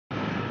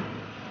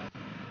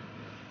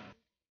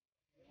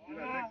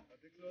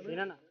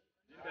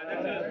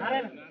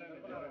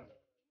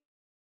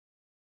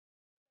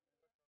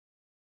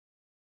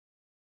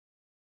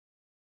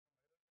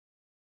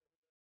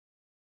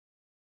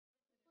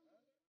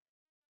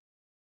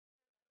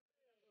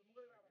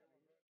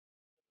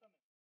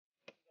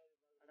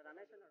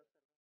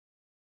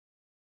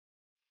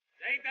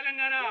జై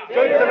తెలంగాణ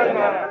జై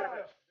తెలంగాణ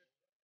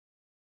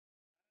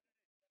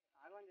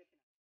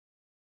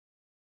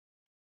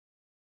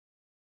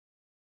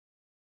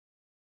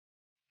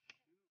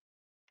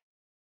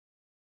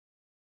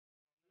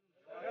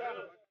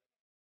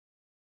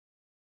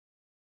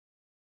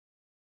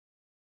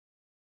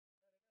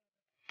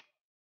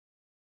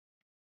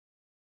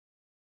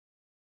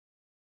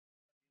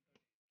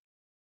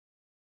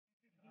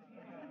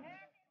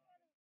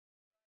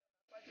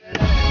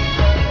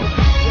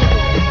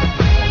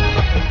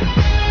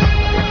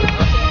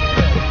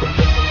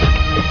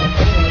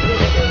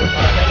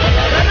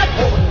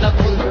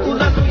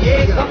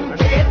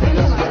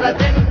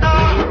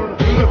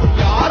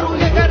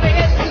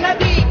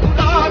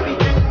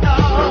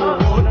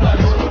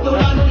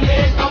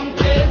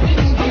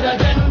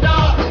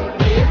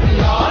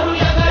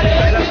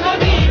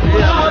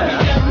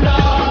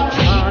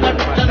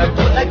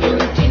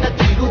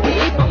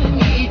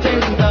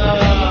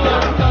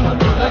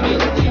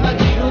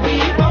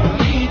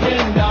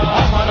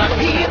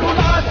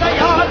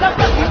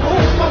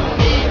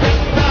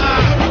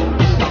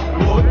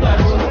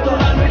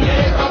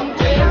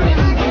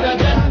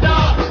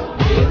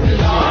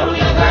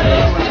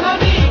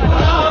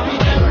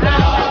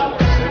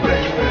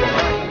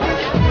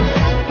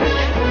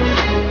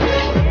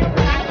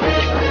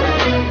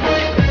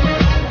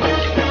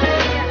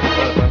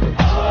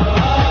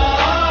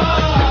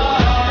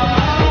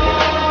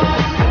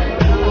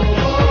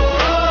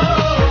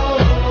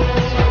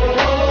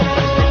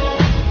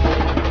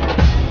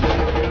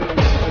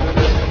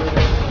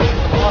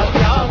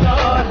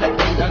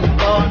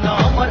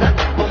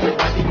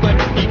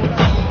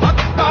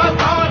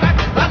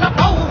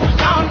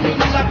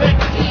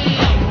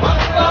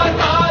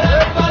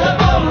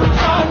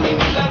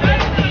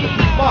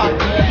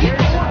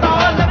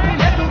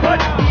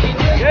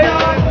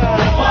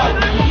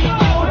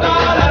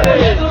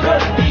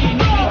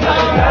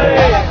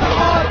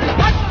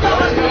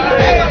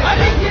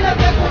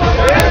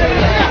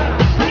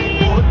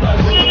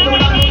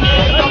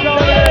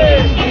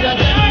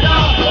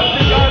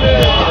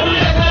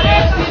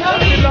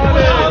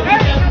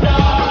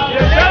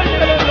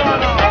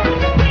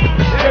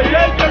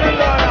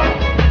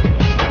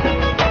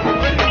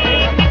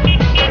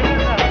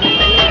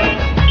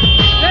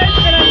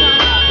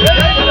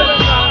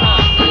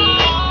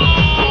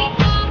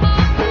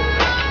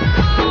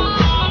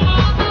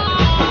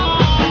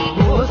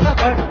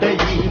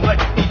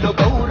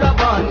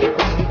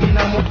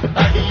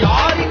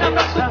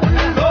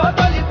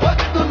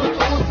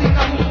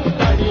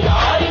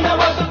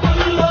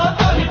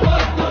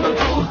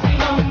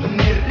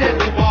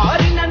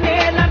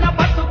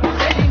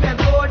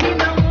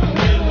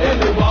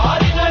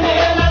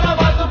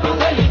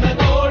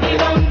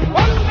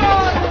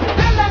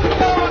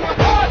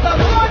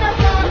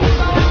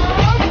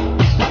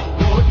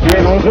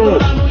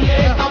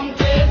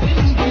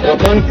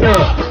ప్రపంచ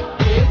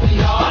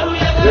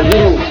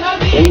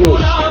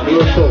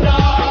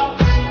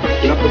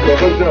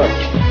ప్రపంచ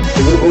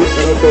ఎదుర్కొన్న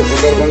దినోత్సవ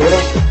సందర్భంగా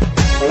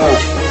మన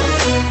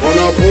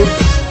కోనాపూర్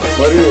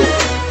మరియు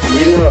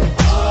మీడియా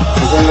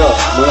నిజంగా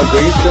మన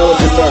జగిత్యాల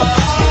జిల్లా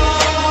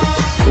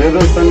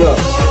మేధస్సంగా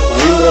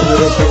మహేంద్ర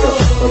మేధస్సంగా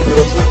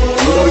సభ్యులకు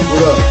అందరికీ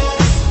కూడా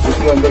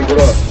మిత్రులందరికీ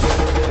కూడా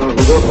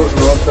హృదయపూర్వక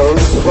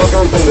నమస్కారాలు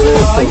శుభాకాంక్షలు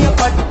తెలియజేస్తాను.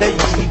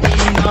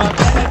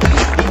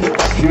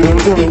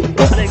 ఈరోజు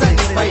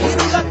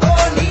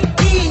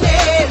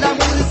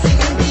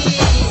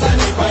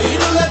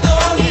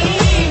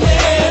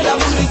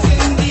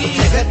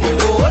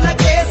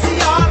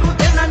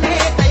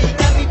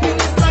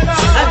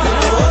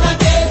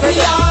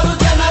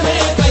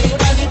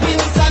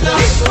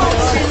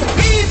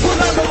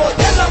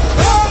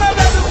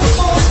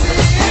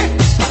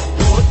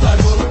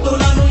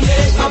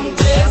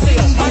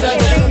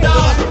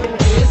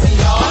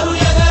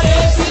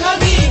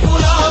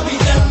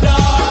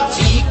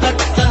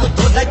చీకట్లను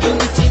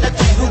తొలగించిన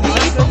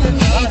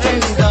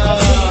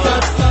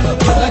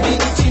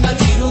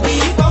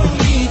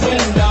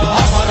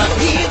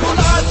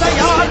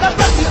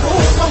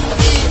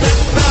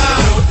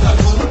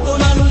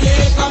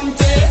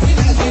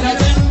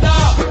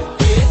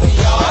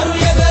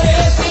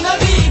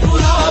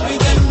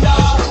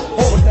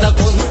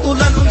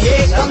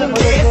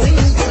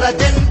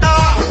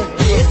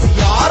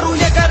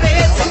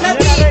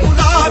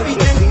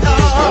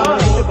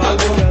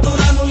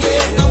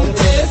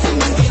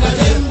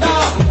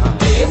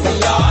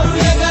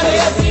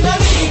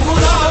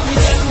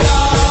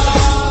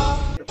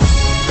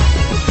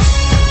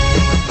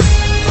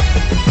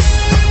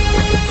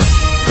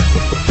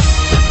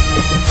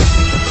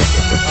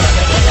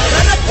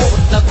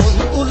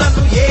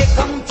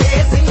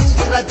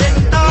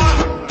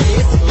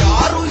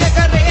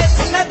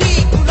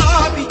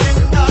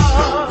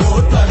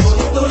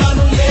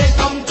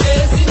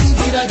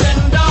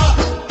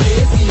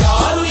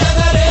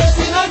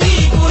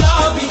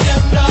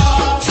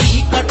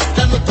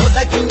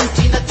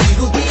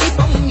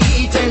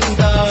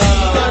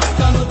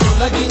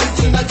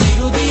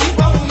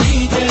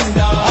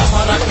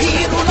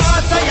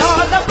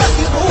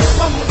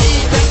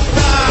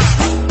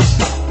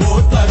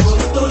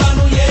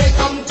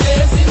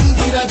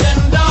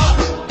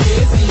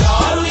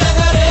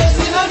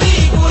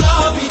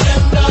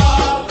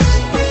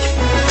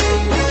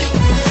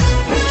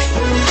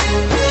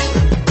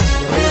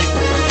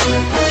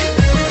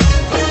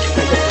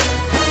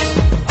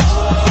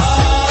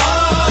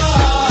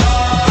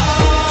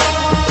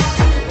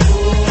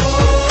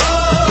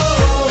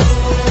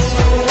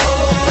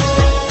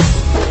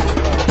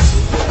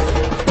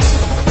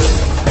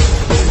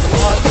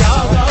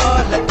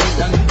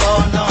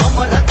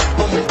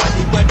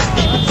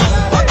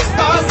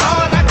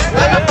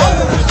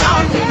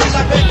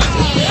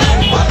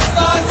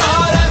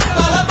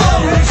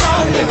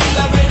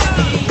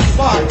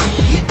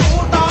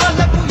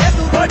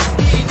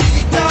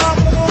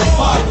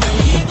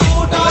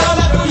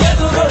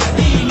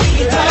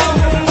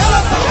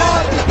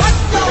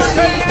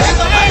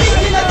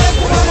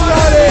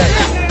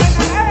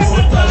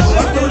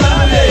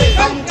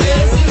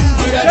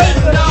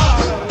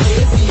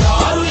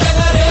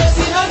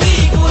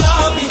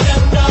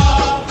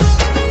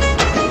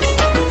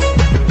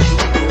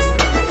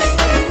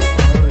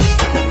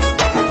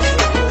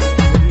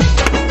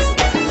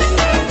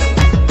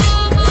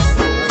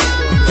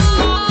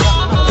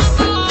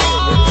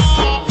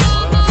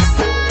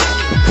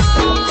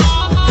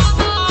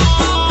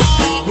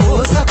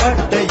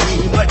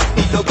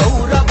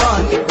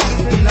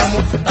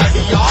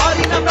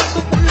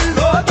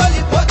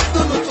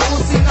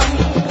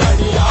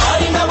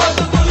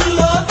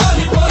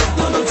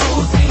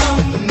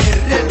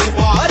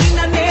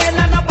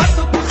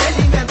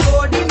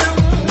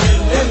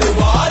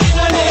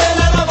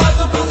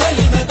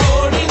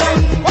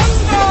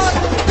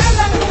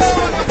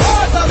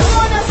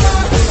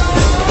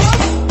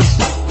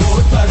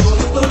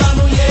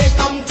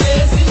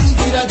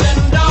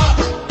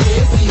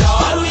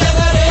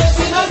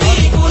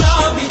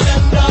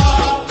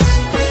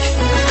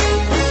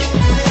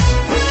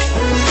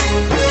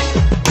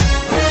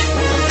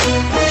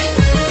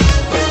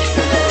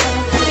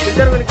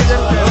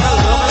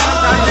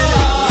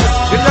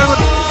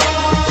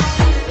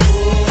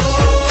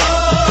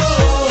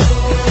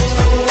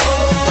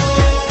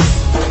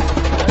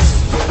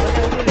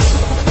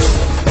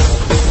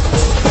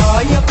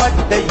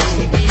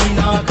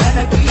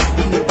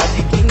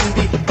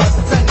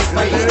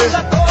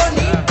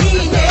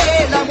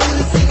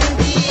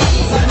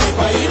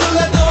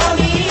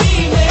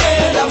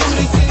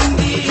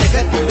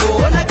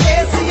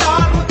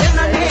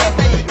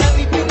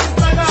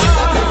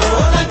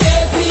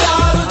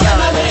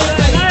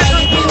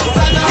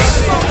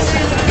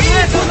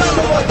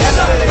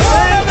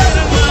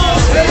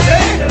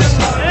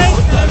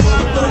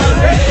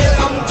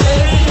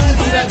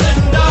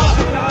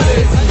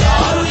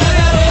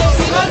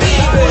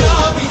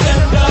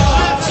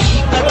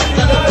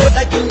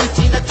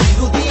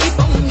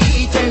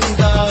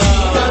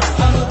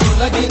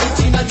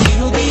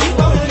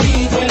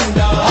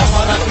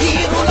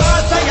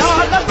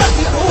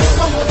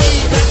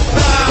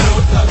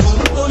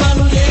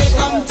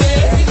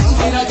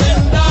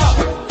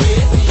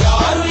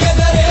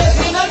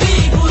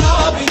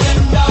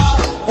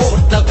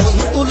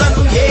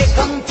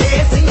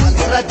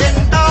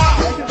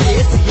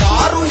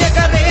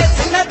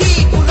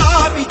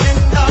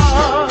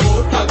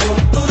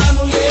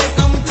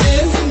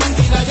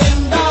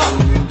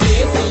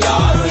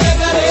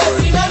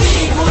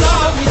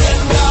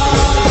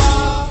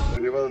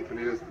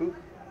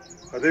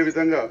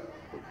అదేవిధంగా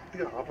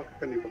కొద్దిగా ఆ పక్క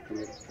నీ పక్కన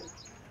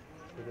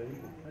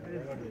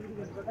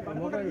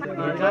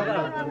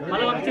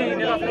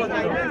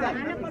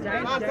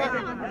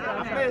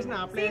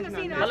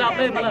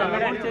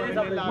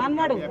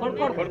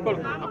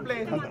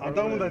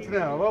అంతకుముందు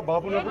వచ్చినాయా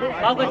బాబున్నప్పుడు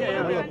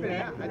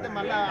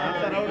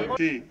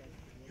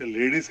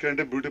లేడీస్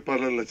కంటే బ్యూటీ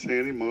పార్లర్లు వచ్చినాయి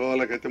కానీ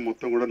మగవాళ్ళకైతే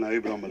మొత్తం కూడా నాయి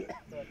బ్రాహ్మలే.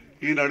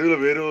 ఈ నడువులో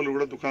వేరే వాళ్ళు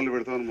కూడా దుకాణాలు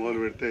పెడతామని మొదలు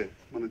పెడితే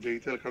మన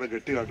జగిత్యాల కాడ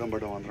గట్టిగా అడ్డం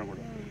పడ్డాం అందరం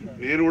కూడా.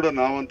 నేను కూడా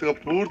నా వంతుగా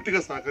పూర్తిగా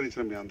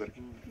సహకరించిన మీ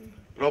అందరికీ,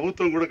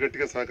 ప్రభుత్వం కూడా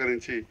గట్టిగా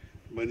సహకరించి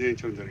బంద్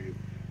చేయించడం జరిగింది.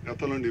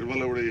 గతంలో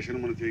నిర్మల కూడా చేసిన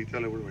మన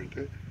జగిత్యాల కూడా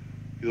పెడితే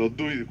ఇది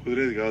వద్దు, ఇది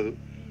కుదిరేది కాదు,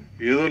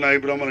 ఏదో నాయి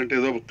బ్రాహ్మలు అంటే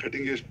ఏదో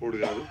కటింగ్ చేసి పోడు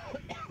కాదు,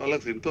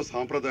 వాళ్ళకి ఎంతో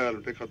సాంప్రదాయాలు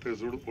ఉంటాయి. కొత్తగా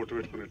చూడు పొట్టు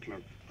పెట్టుకుని ఎట్లా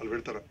వాళ్ళు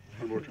పెడతారా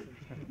పొట్టు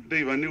అంటే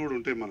ఇవన్నీ కూడా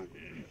ఉంటాయి మనకు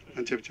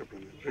అని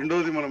చెప్పండి.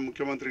 రెండోది మన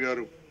ముఖ్యమంత్రి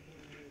గారు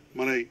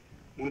మన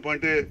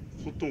మునుపంటే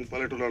సుత్తం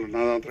పల్లెటూళ్ళలో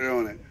నా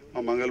అంతగానే మా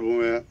మంగళ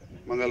భూమయ్య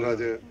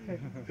మంగళరాజయ్య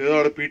ఏదో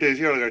ఆడ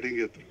పీటేసి ఆడ కటింగ్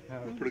చేస్తారు.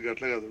 ఇప్పుడు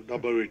గట్ల కాదు,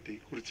 డబ్బా పెట్టి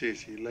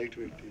కుర్చేసి లైట్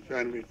పెట్టి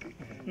ఫ్యాన్ పెట్టి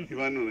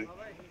ఇవన్నీ ఉన్నాయి.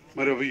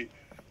 మరి అవి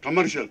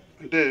కమర్షియల్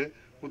అంటే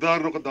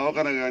ఉదాహరణ ఒక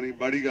దవాఖాన కానీ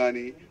బడి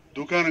కానీ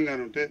దుకాణం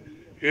కానీ ఉంటే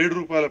 7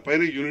 రూపాయల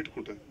పైన యూనిట్కి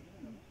ఉంటుంది.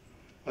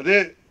 అదే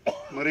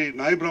మరి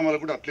నాయి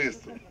బ్రాహ్మణులు కూడా అట్లే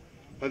ఇస్తారు.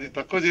 అది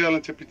తక్కువ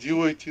చేయాలని చెప్పి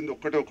జీవో ఇచ్చింది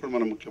ఒక్కటి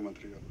మన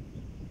ముఖ్యమంత్రి గారు.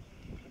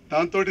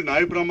 దాంతో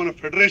నాయి బ్రాహ్మణ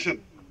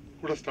ఫెడరేషన్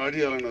కూడా స్టార్ట్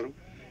చేయాలన్నారు.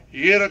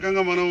 ఏ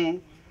రకంగా మనం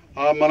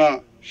మన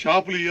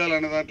షాపులు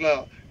ఇవ్వాలనే దాంట్లో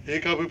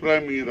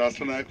ఏకాభిప్రాయం మీ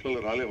రాష్ట్ర నాయకులలో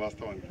రాలే.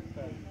 వాస్తవానికి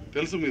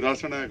తెలుసు మీ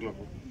రాష్ట్ర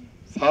నాయకులకు.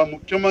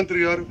 ముఖ్యమంత్రి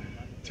గారు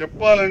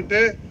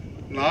చెప్పాలంటే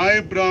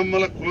నాయి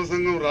బ్రాహ్మణ కుల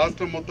సంఘం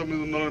రాష్ట్రం మొత్తం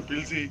మీద ఉన్న వాళ్ళని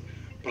పిలిచి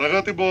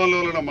ప్రగతి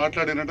భవన్లో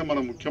మాట్లాడినట్టే మన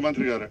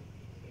ముఖ్యమంత్రి గారే.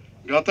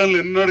 గతంలో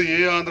ఎన్నడూ ఏ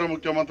ఆంధ్ర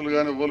ముఖ్యమంత్రులు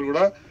కానీ ఎవరు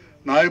కూడా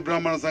నాయి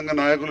బ్రాహ్మణ సంఘ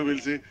నాయకులు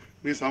పిలిచి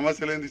మీ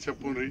సమస్యలు ఏంది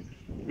చెప్పుండ్రి,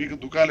 మీకు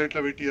దుకాణాలు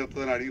ఎట్లా పెట్టి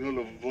చేస్తుందని అడిగిన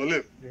వాళ్ళు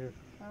ఇవ్వలేరు.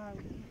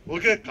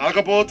 ఓకే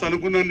కాకపోవచ్చు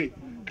అనుకున్నాన్ని,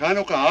 కానీ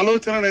ఒక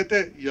ఆలోచననైతే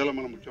ఇవాళ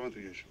మన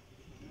ముఖ్యమంత్రి చేశాం.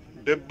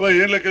 70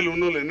 ఏళ్ళకెళ్ళి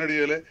ఉన్న వాళ్ళు ఎన్నడూ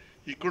చేయలే.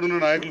 ఇక్కడున్న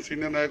నాయకులు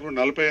సీనియర్ నాయకులు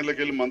 40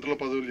 ఏళ్ళకెళ్ళి మంత్రుల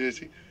పదవులు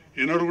చేసి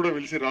ఎన్నడూ కూడా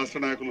పిలిచి రాష్ట్ర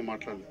నాయకులు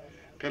మాట్లాడలేదు.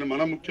 కానీ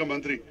మన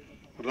ముఖ్యమంత్రి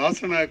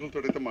రాష్ట్ర నాయకులతో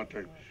అయితే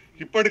మాట్లాడు.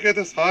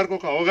 ఇప్పటికైతే సార్కి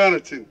ఒక అవగాహన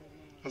వచ్చింది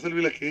అసలు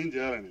వీళ్ళకి ఏం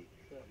చేయాలని.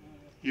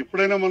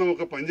 ఎప్పుడైనా మనం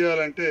ఒక పని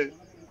చేయాలంటే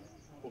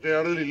ఒక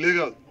ఏడాది ఇల్లే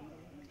కాదు,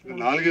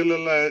 4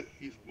 ఏళ్ళల్లో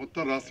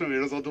మొత్తం రాష్ట్రం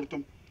ఏడ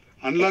చదువుతాం.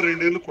 అందులో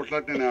 2 ఏళ్ళు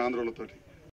కొట్లాడినాయి ఆంధ్రులతోటి.